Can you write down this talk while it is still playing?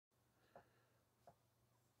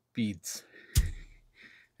beads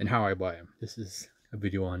and how I buy them. This is a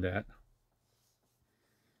video on that.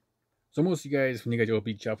 So most of you guys, when you guys go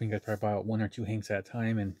bead shopping, you guys probably buy 1 or 2 hanks at a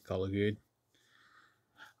time and call it good.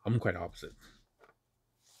 I'm quite opposite.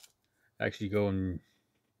 I actually go and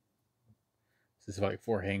this is like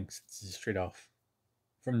 4 hanks. This is straight off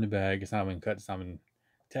from the bag. It's not even cut. It's not even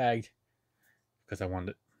tagged because I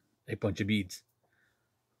wanted a bunch of beads.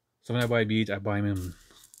 So when I buy beads, I buy them in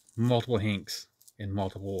multiple hanks in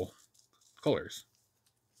multiple colors.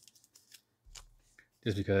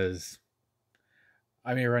 Just because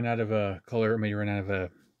I may run out of a color, I may run out of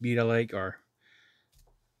a bead I like, or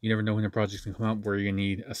you never know when the project's gonna come up where you're gonna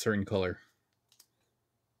need a certain color.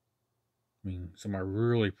 I mean, some are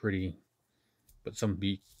really pretty, but some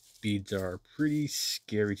beads are pretty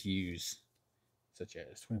scary to use, such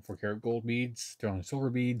as 24 karat gold beads, sterling silver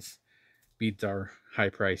beads. Beads are high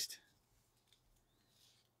priced.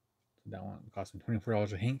 That one cost me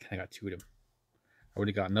 $24 a hank. I got 2 of them. I would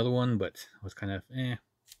have got another one, but I was kind of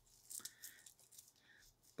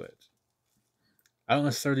But I don't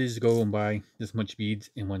necessarily just go and buy this much beads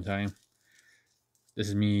in one time. This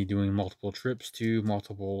is me doing multiple trips to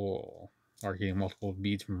getting multiple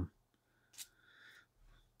beads from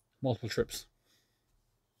multiple trips.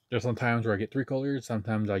 There's some times where I get 3 colors,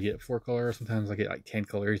 sometimes I get 4 colors, sometimes I get like 10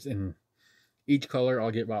 colors, and each color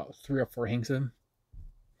I'll get about 3 or 4 hanks of them,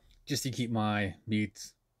 just to keep my bead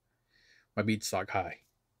stock high.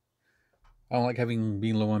 I don't like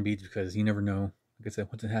being low on beads because you never know, like I said,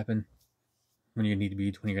 what's gonna happen when you need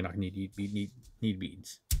beads, when you're not gonna need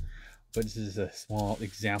beads. But this is a small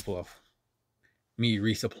example of me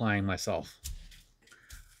resupplying myself.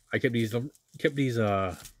 I kept these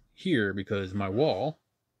here because my wall.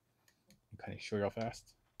 I'll kind of show you how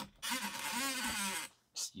fast.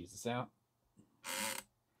 Just use this out.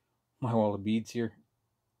 My wall of beads here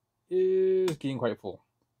is getting quite full.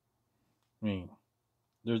 I mean,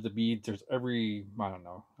 there's the beads. There's I don't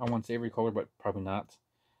know. I want to say every color, but probably not.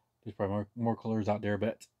 There's probably more colors out there,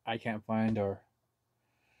 but I can't find or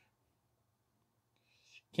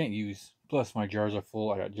can't use. Plus, my jars are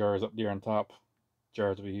full. I got jars up there on top,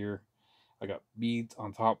 jars over here. I got beads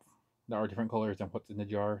on top that are different colors than what's in the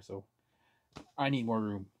jar, so I need more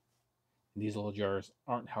room. And these little jars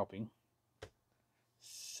aren't helping.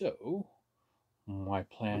 So, my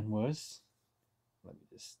plan was, let me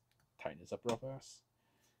just tighten this up real fast,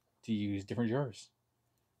 to use different jars.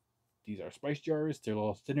 These are spice jars. They're a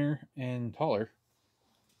little thinner and taller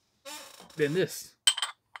than this.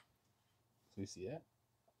 So you see that?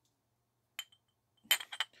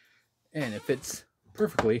 And it fits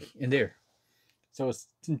perfectly in there. So it's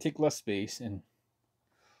going to take less space, and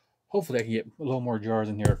hopefully I can get a little more jars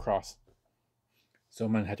in here across. So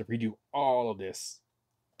I'm going to have to redo all of this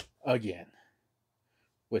again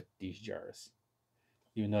with these jars.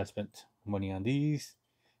 Even though I spent money on these,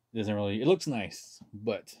 it looks nice,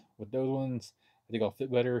 but with those ones, I think I'll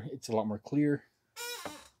fit better. It's a lot more clear.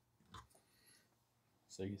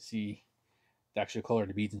 So you can see the actual color of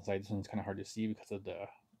the beads inside. This one's kind of hard to see because of the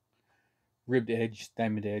ribbed edge,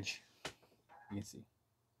 diamond edge. You can see.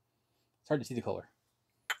 It's hard to see the color.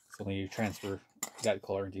 So when you transfer that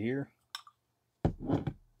color into here,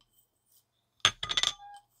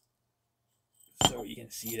 so you can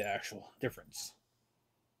see the actual difference.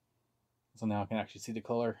 So now I can actually see the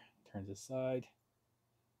color. Turn this side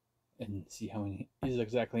and see how many is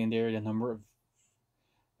exactly in there. The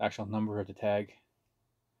actual number of the tag,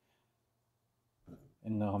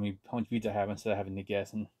 and know how much beads I have instead of having to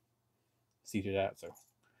guess and see through that. So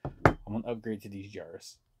I'm gonna upgrade to these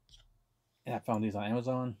jars, and I found these on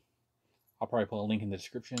Amazon. I'll probably put a link in the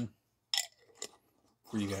description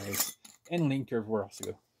for you guys, and a link to everywhere else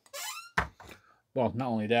to go. Well, not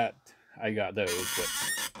only that, I got those, but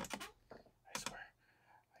I swear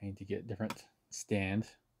I need to get a different stand.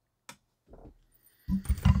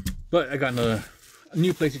 But I got a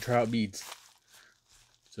new place to try out beads.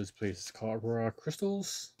 So this place is called Aurora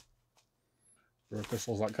Crystals.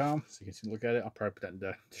 AuroraCrystals.com. So you can look at it. I'll probably put that in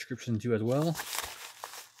the description too as well.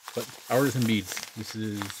 But I ordered some beads. This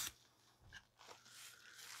is,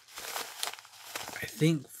 I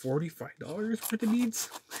think, $45 worth of beads.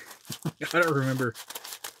 I don't remember.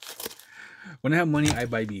 When I have money, I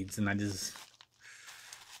buy beads, and I just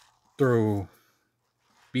throw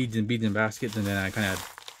beads in baskets, and then I kind of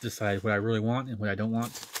decide what I really want and what I don't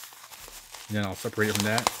want, and then I'll separate it from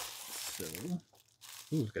that. So,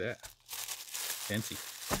 ooh, look at that, fancy.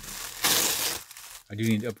 I do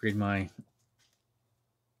need to upgrade my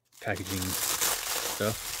packaging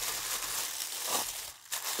stuff,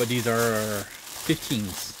 but these are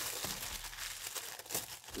 15s.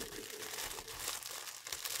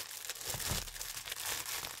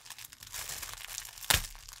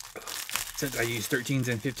 since I use 13s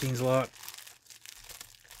and 15s a lot.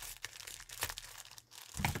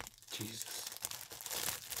 Jesus.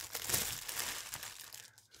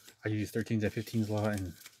 I use 13s and 15s a lot,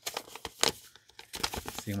 and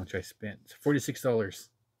let's see how much I spent. $46.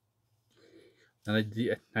 And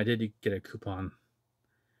I did get a coupon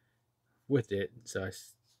with it, so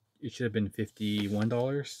it should have been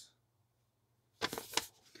 $51.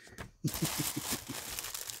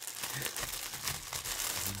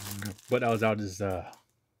 What I was out is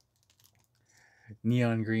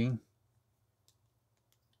neon green,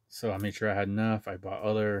 so I made sure I had enough. I bought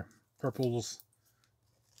other purples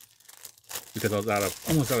because I was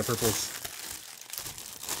almost out of purples.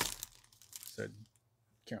 So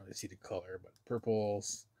can't really see the color, but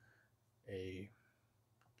purples, a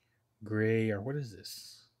gray, or what is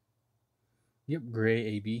this? Yep, gray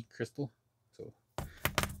AB crystal. So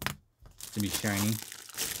it's gonna be shiny.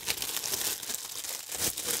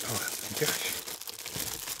 Oh my gosh.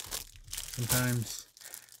 Sometimes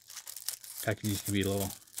packaging can be a little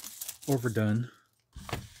overdone.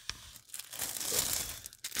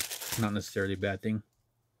 But not necessarily a bad thing.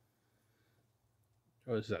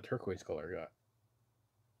 Oh, this is that turquoise color I got.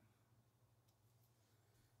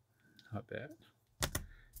 Not bad.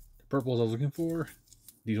 The purples I was looking for,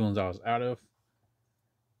 these ones I was out of.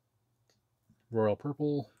 Royal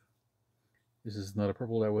purple. This is not a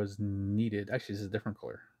purple that was needed. Actually, this is a different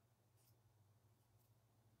color.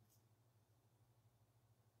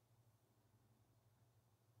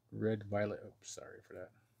 Red violet. Oh, sorry for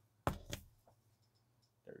that.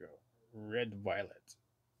 There we go. Red violet.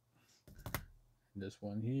 This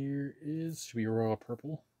one here should be royal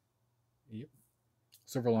purple. Yep.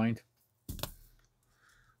 Silver lined.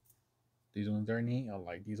 These ones are neat. I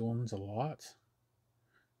like these ones a lot.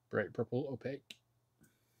 Bright purple opaque.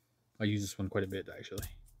 I use this one quite a bit actually.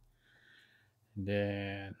 And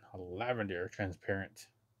then a lavender transparent.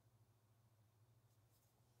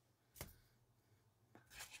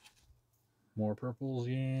 More purples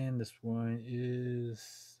again. This one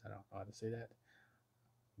is, I don't know how to say that.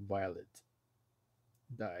 Violet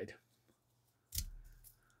dyed.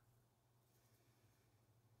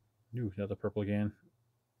 Ooh, another purple again.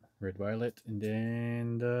 Red violet. And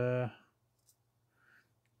then the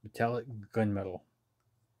metallic gunmetal.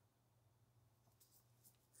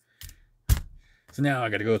 So now I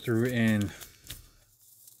got to go through, and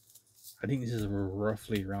I think this is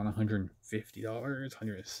roughly around $150,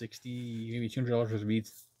 $160, maybe $200 worth of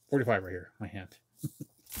beads. 45 right here, my hand.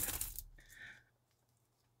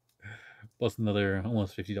 Plus another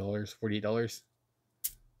almost $50, $48.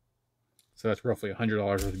 So that's roughly $100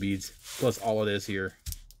 worth of beads, plus all of this here.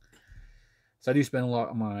 So I do spend a lot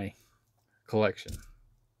on my collection.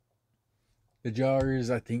 The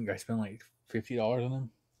jars, I think I spent like $50 on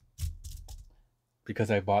them,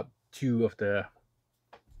 because I bought two of the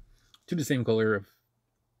same color of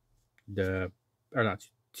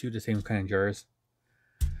two of the same kind of jars.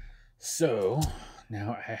 So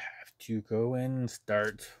now I have to go and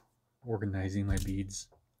start organizing my beads.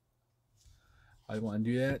 I want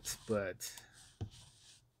to do that, but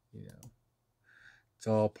you know, it's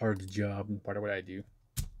all part of the job and part of what I do.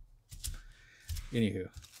 Anywho,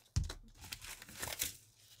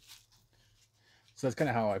 so that's kind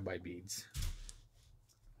of how I buy beads,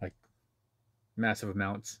 like massive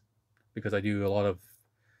amounts, because I do a lot of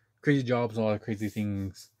crazy jobs, a lot of crazy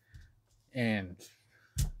things, and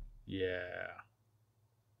yeah.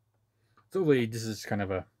 So hopefully this is kind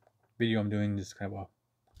of a video I'm doing, just kind of a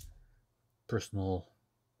personal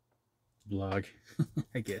vlog,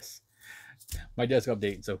 I guess. My desk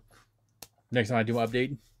update. So next time I do an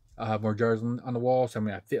update, I'll have more jars on the wall, so I'm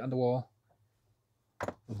gonna fit on the wall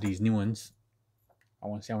of these new ones. I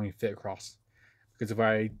want to see how many fit across, because if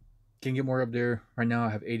I can get more up there, right now I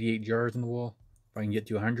have 88 jars on the wall. If I can get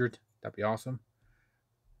to 100, that'd be awesome.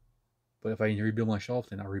 But if I need to rebuild my shelf,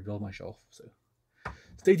 then I'll rebuild my shelf. So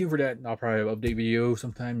stay tuned for that. I'll probably have an update video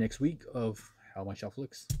sometime next week of how my shelf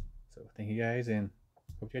looks. So thank you guys, and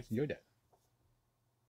hope you guys enjoyed that.